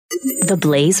the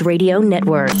Blaze Radio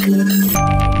Network.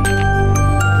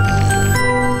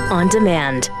 On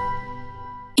demand.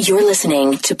 You're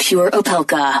listening to Pure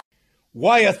Opelka.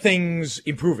 Why are things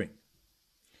improving?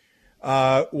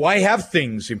 Why have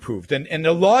things improved? And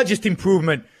the largest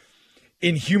improvement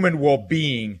in human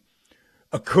well-being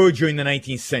occurred during the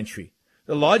 19th century.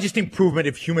 The largest improvement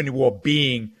of human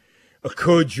well-being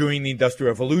occurred during the Industrial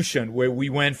Revolution, where we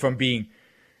went from being,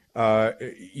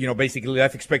 basically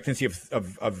life expectancy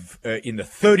of in the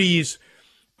 30s,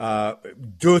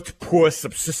 dirt poor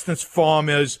subsistence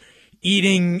farmers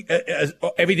eating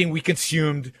everything we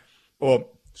consumed,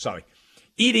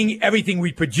 eating everything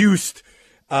we produced,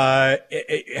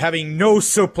 having no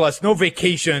surplus, no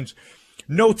vacations,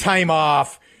 no time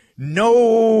off,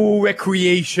 no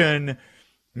recreation,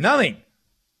 nothing.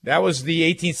 That was the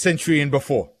 18th century and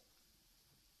before.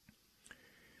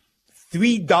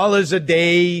 $3 a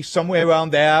day, somewhere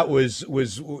around that, was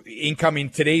income in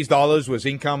today's dollars, was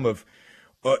income of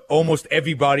almost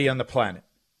everybody on the planet.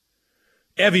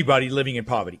 Everybody living in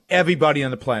poverty. Everybody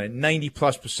on the planet.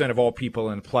 90+% of all people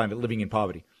on the planet living in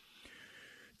poverty.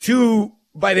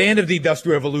 By the end of the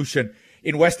Industrial Revolution,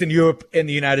 in Western Europe and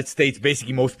the United States,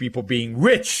 basically most people being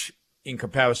rich in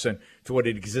comparison to what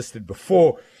had existed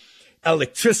before.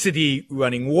 Electricity,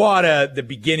 running water, the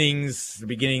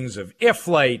beginnings of air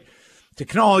flight,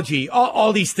 technology,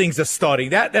 all these things are starting.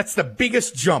 That's the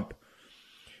biggest jump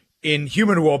in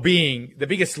human well-being, the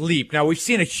biggest leap. Now, we've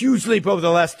seen a huge leap over the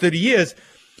last 30 years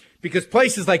because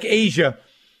places like Asia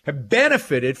have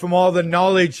benefited from all the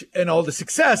knowledge and all the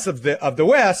success of the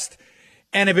West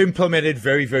and have implemented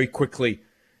very, very quickly.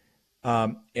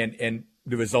 And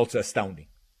the results are astounding.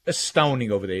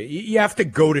 Astounding over there. You have to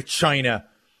go to China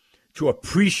to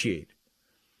appreciate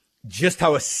just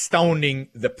how astounding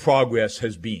the progress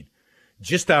has been.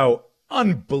 Just how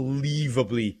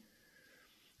unbelievably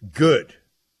good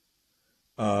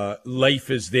life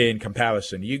is there in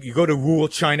comparison. You go to rural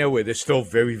China where they're still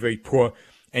very, very poor,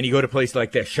 and you go to a place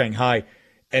like that, Shanghai,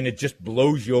 and it just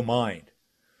blows your mind.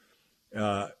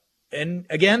 And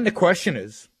again, the question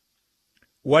is,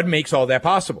 what makes all that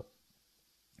possible?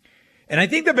 And I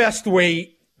think the best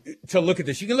way to look at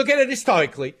this, you can look at it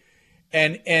historically,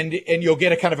 and you'll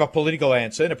get a kind of a political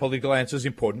answer, and a political answer is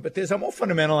important, but there's a more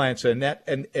fundamental answer, and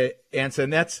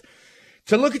that's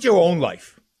to look at your own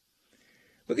life.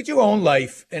 Look at your own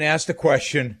life and ask the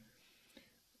question,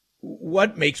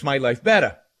 what makes my life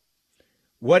better?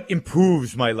 What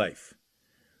improves my life?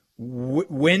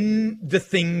 When do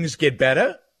things get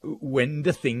better? When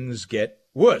do things get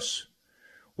worse?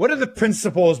 What are the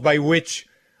principles by which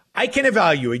I can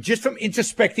evaluate, just from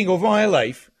introspecting over my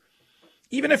life?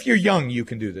 Even if you're young, you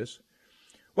can do this.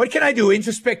 What can I do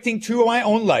introspecting to my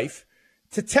own life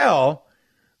to tell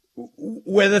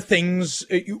whether things,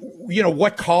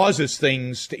 what causes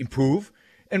things to improve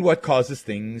and what causes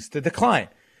things to decline?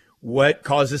 What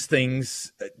causes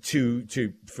things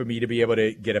for me to be able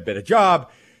to get a better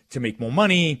job, to make more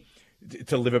money,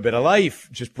 to live a better life,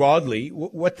 just broadly?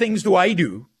 What things do I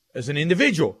do as an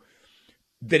individual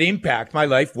that impact my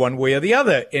life one way or the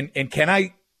other? And can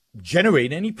I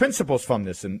generate any principles from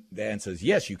this? And the answer is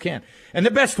yes, you can. And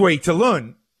the best way to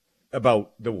learn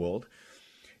about the world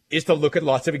is to look at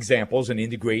lots of examples and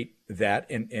integrate that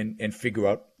and figure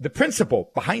out the principle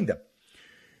behind them.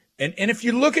 And if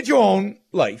you look at your own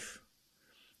life,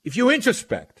 if you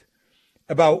introspect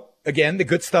about, again, the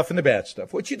good stuff and the bad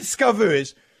stuff, what you discover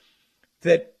is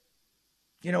that,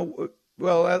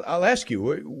 I'll ask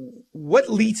you, what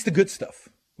leads to good stuff?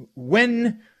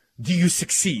 When do you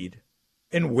succeed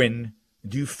and when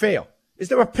do you fail? Is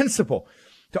there a principle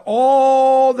to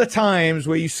all the times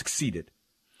where you succeeded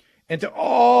and to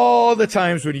all the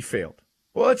times when you failed?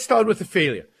 Well, let's start with the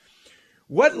failure.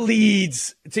 What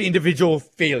leads to individual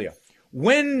failure?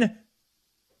 When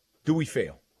do we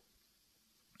fail?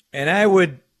 And I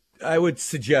would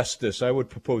suggest this, I would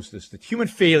propose this, that human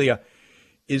failure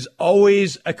is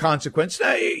always a consequence.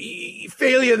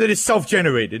 Failure that is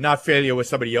self-generated, not failure where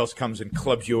somebody else comes and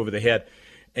clubs you over the head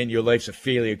and your life's a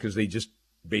failure because they just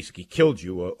basically killed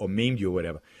you or maimed you or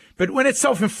whatever. But when it's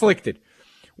self-inflicted,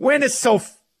 when it's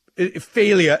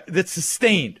failure that's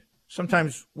sustained,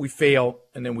 sometimes we fail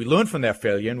and then we learn from that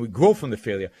failure and we grow from the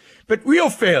failure. But real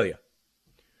failure,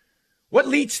 what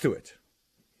leads to it?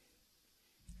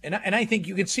 And I think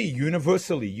you can see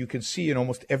universally, you can see in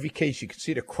almost every case, you can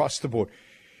see it across the board.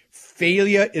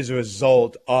 Failure is a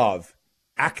result of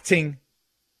acting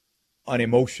on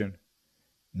emotion,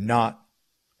 not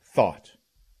thought.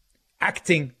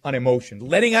 Acting on emotion,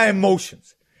 letting our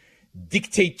emotions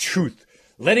dictate truth,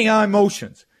 letting our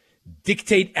emotions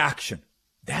dictate action.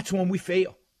 That's when we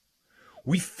fail.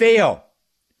 We fail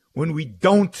when we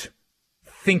don't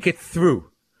think it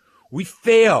through. We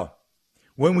fail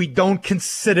when we don't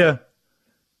consider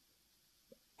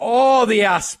all the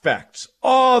aspects,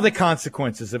 all the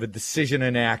consequences of a decision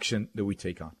and action that we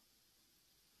take on.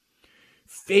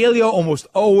 Failure almost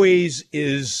always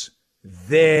is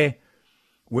there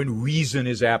when reason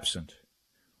is absent,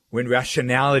 when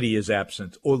rationality is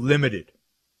absent or limited.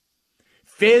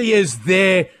 Failure is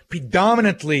there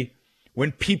predominantly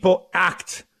when people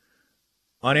act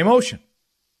on emotion,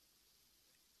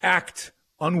 act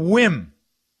on whim,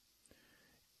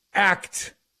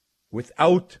 act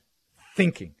without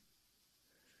thinking.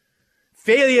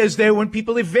 Failure is there when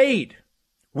people evade,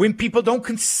 when people don't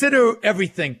consider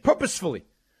everything purposefully,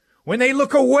 when they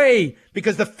look away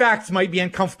because the facts might be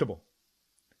uncomfortable.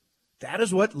 That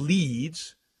is what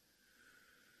leads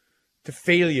to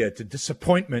failure, to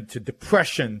disappointment, to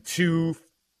depression, to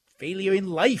failure in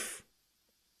life.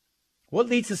 What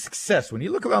leads to success? When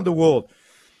you look around the world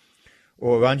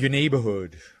or around your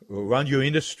neighborhood or around your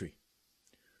industry,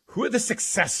 who are the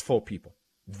successful people?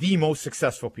 The most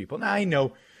successful people. Now, I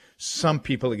know some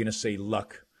people are going to say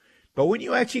luck. But when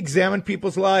you actually examine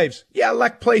people's lives, yeah,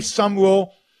 luck plays some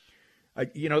role.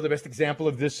 The best example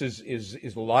of this is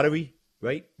the lottery,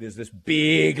 right? There's this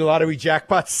big lottery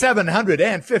jackpot,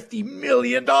 $750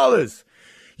 million.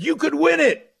 You could win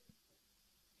it.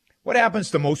 What happens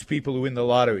to most people who win the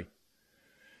lottery?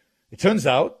 It turns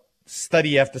out,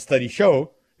 study after study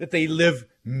show, that they live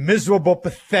miserable,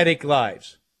 pathetic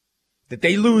lives. That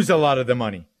they lose a lot of the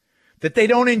money. That they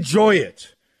don't enjoy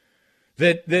it.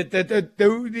 That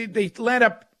they land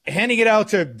up handing it out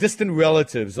to distant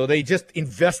relatives, or they just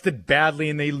invested badly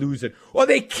and they lose it. Or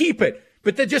they keep it,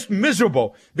 but they're just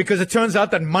miserable because it turns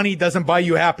out that money doesn't buy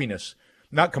you happiness.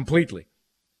 Not completely.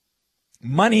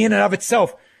 Money in and of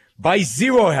itself buys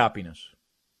zero happiness.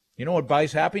 You know what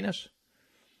buys happiness?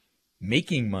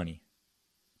 Making money.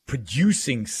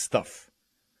 Producing stuff.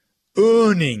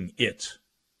 Earning it.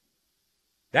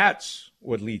 That's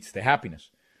what leads to happiness.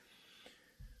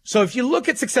 So if you look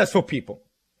at successful people,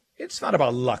 it's not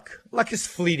about luck. Luck is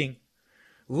fleeting.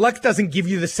 Luck doesn't give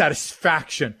you the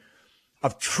satisfaction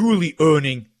of truly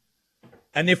earning.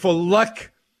 And therefore,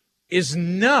 luck is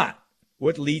not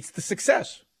what leads to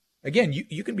success. Again,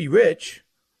 you can be rich,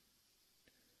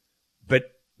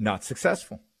 but not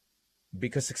successful.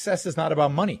 Because success is not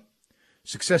about money.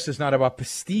 Success is not about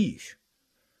prestige.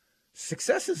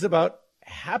 Success is about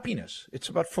happiness. It's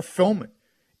about fulfillment.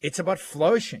 It's about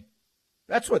flourishing.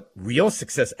 That's what real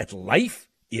success at life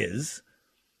is.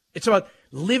 It's about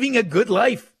living a good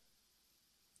life,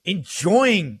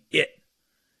 enjoying it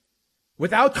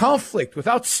without conflict,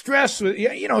 without stress,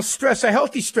 stress, a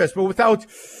healthy stress, but without,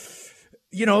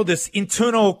 this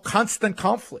internal constant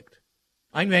conflict.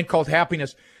 Ein Mann called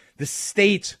happiness the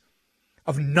state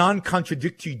of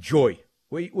non-contradictory joy,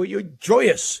 where you're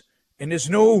joyous and there's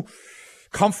no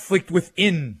conflict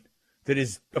within that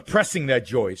is oppressing that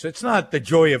joy. So it's not the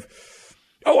joy of,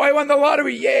 oh, I won the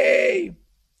lottery, yay!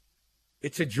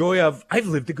 It's a joy of, I've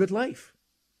lived a good life.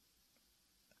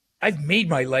 I've made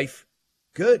my life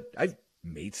good. I've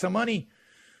made some money.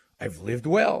 I've lived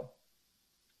well.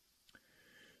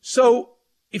 So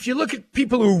if you look at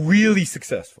people who are really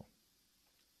successful,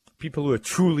 people who are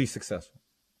truly successful,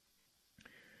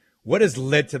 what has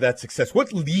led to that success?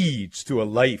 What leads to a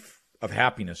life of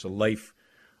happiness, a life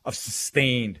of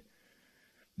sustained,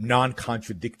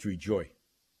 non-contradictory joy?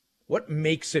 What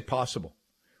makes it possible?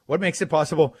 What makes it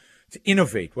possible to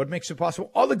innovate? What makes it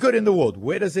possible? All the good in the world,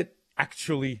 where does it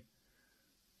actually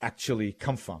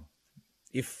come from?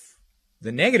 If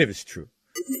the negative is true.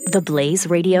 The Blaze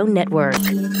Radio Network.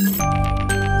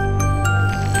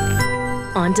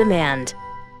 On demand.